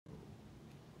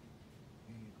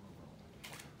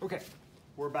Okay,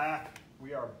 we're back.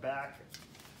 We are back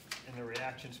in the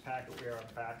reactions packet. We are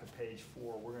back at page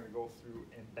 4. We're going to go through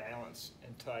and balance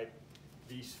and type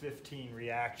these 15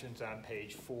 reactions on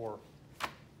page 4.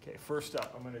 Okay, first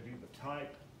up, I'm going to do the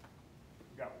type.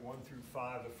 We've got 1 through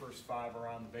 5. The first 5 are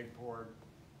on the big board.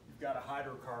 You've got a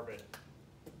hydrocarbon,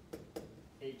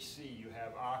 HC. You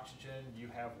have oxygen, you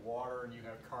have water, and you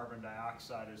have carbon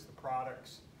dioxide as the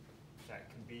products.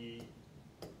 That can be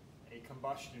a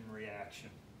combustion reaction.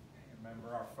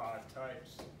 Remember our 5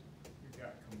 types. You've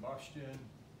got combustion,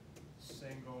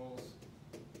 singles,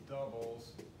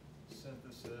 doubles,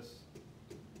 synthesis,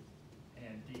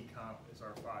 and decomp is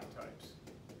our 5 types.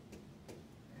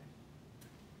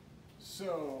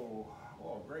 So,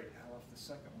 oh great, I left the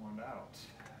second one out.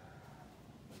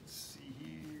 Let's see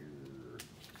here.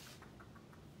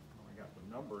 Oh, I got the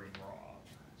numbering wrong.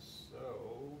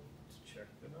 So, let's check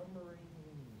the numbering.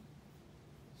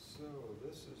 So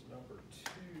this is number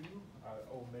 2. I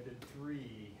omitted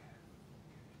 3.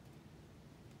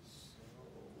 So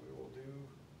we will do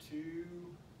 2,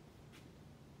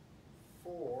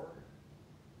 4,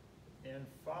 and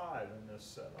 5 in this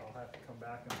set. I'll have to come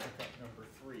back and pick up number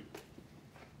 3.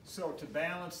 So to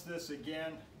balance this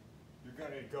again, you're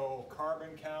going to go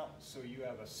carbon count. So you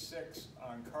have a 6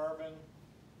 on carbon.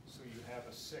 So you have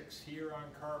a 6 here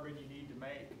on carbon you need to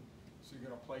make. So you're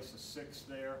going to place a 6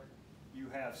 there. You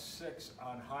have 6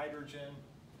 on hydrogen,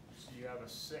 so you have a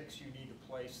 6 you need to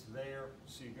place there,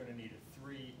 so you're going to need a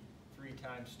 3. 3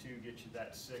 times 2 gets you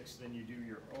that 6. Then you do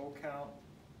your O count,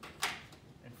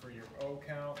 and for your O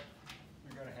count,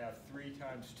 you're going to have 3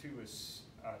 times 2 is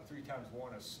 3 times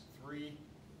 1 is 3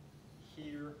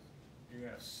 here. You're going to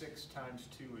have 6 times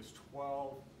 2 is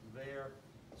 12 there,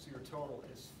 so your total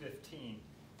is 15.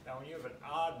 Now when you have an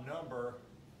odd number,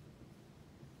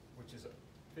 which is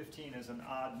 15 is an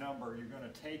odd number, you're going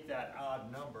to take that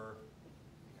odd number,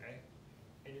 okay,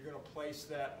 and you're going to place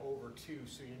that over 2.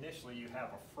 So initially you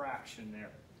have a fraction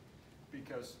there,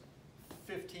 because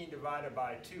 15 divided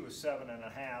by 2 is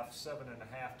 7.5.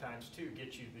 7.5 times 2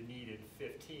 gets you the needed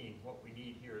 15. What we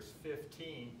need here is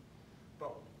 15.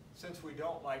 But since we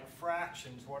don't like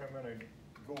fractions, what I'm going to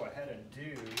go ahead and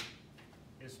do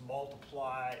is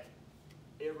multiply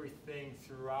everything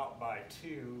throughout by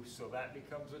 2. So that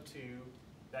becomes a 2.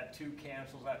 That 2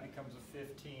 cancels, that becomes a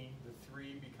 15, the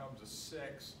 3 becomes a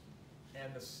 6,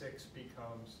 and the 6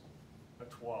 becomes a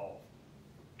 12.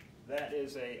 That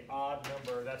is an odd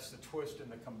number. That's the twist in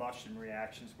the combustion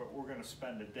reactions, but we're going to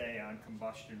spend a day on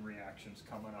combustion reactions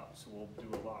coming up, so we'll do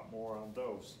a lot more on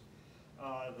those.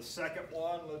 The second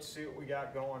one, let's see what we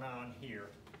got going on here.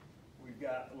 We've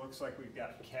got, it looks like we've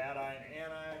got cation,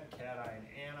 anion.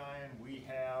 We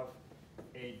have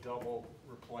a double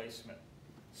replacement.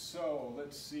 So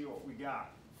let's see what we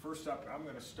got. First up, I'm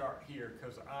going to start here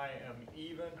because I am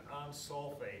even on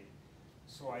sulfate.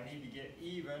 So I need to get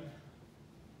even.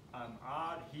 I'm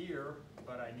odd here,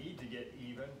 but I need to get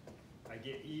even. I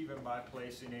get even by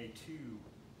placing a 2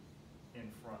 in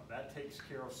front. That takes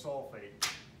care of sulfate.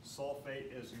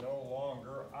 Sulfate is no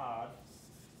longer odd.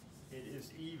 It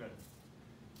is even.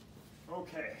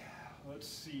 Okay, let's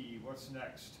see what's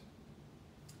next.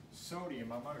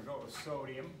 Sodium, I'm going to go with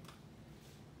sodium.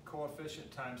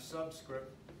 Coefficient times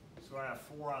subscript, so I have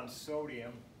 4 on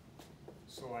sodium,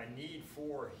 so I need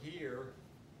 4 here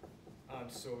on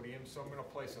sodium, so I'm going to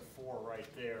place a 4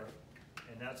 right there,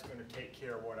 and that's going to take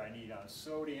care of what I need on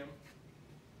sodium.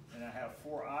 And I have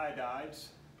 4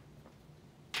 iodides.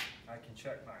 I can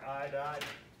check my iodide.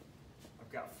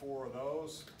 I've got 4 of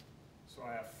those, so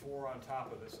I have 4 on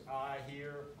top of this I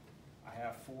here. I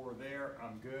have 4 there,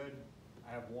 I'm good.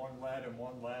 I have 1 lead and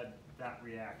 1 lead. That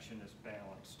reaction is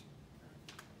balanced.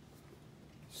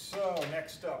 So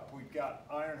next up, we've got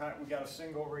iron hydride. We've got a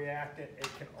single reactant. It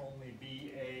can only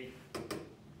be a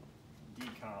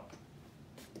decomp.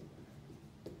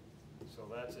 So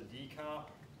that's a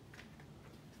decomp.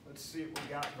 Let's see what we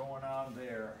got going on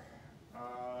there.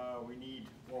 We need,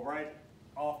 well, right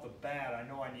off the bat, I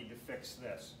know I need to fix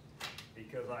this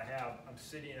because I'm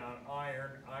sitting on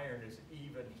iron. Iron is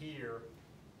even here,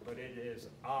 but it is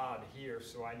odd here,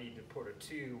 so I need to put a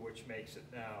 2, which makes it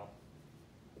now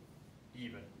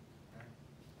even. Okay.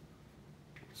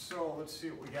 So let's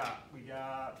see what we got. We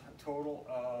got a total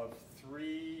of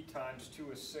 3 times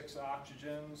 2 is 6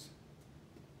 oxygens,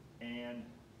 and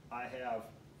I have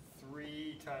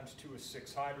 3 times 2 is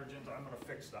 6 hydrogens. I'm going to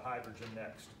fix the hydrogen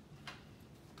next.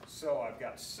 So I've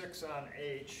got 6 on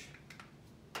H.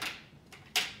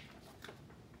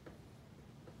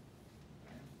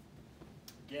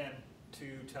 Again,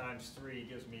 2 times 3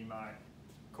 gives me my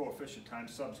coefficient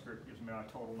times subscript, gives me my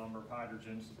total number of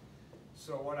hydrogens.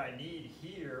 So what I need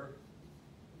here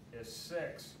is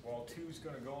 6. Well, 2 is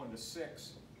going to go into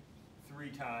 6 3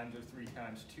 times, or 3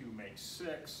 times 2 makes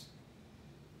 6.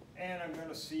 And I'm going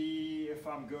to see if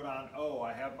I'm good on O.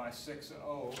 I have my 6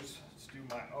 O's. Let's do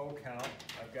my O count.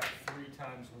 I've got 3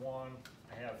 times 1.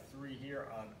 I have 3 here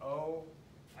on O.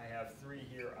 I have 3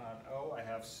 here on O. I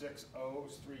have 6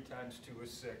 O's. 3 times 2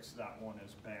 is 6. That one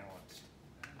is balanced.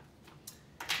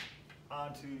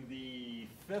 On to the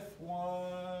 5th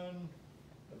one.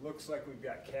 It looks like we've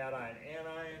got cation,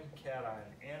 anion,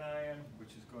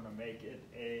 which is going to make it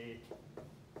a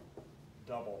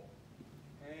double.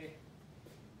 Okay.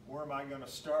 Where am I going to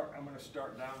start? I'm going to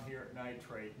start down here at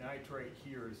nitrate. Nitrate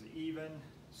here is even,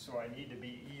 so I need to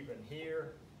be even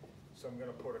here. So I'm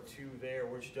going to put a 2 there,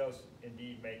 which does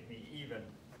indeed make me even.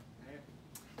 Okay.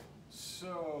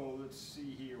 So let's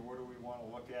see here. What do we want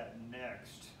to look at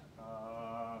next?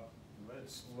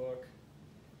 Let's look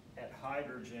at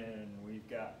hydrogen. We've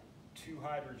got 2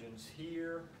 hydrogens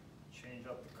here. Change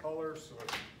up the color so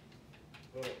it's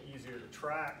a little easier to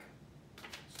track.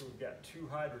 So we've got 2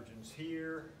 hydrogens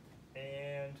here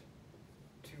and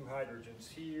 2 hydrogens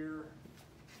here.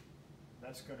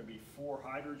 That's going to be 4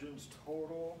 hydrogens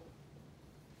total.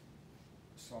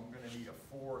 So I'm going to need a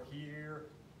 4 here.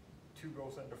 2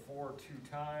 goes into 4 2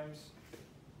 times.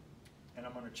 And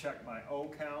I'm going to check my O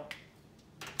count.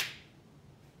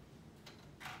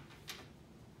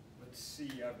 Let's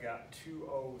see, I've got 2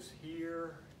 O's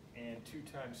here, and 2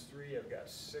 times 3, I've got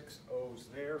 6 O's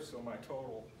there, so my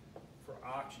total for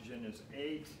oxygen is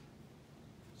 8.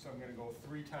 So I'm going to go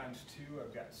 3 times 2,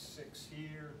 I've got 6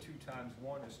 here, 2 times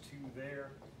 1 is 2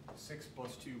 there, 6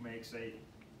 plus 2 makes 8,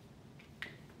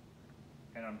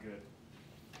 and I'm good.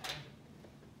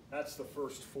 That's the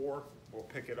first 4. We'll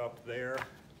pick it up there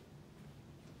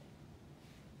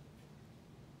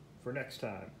for next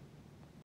time.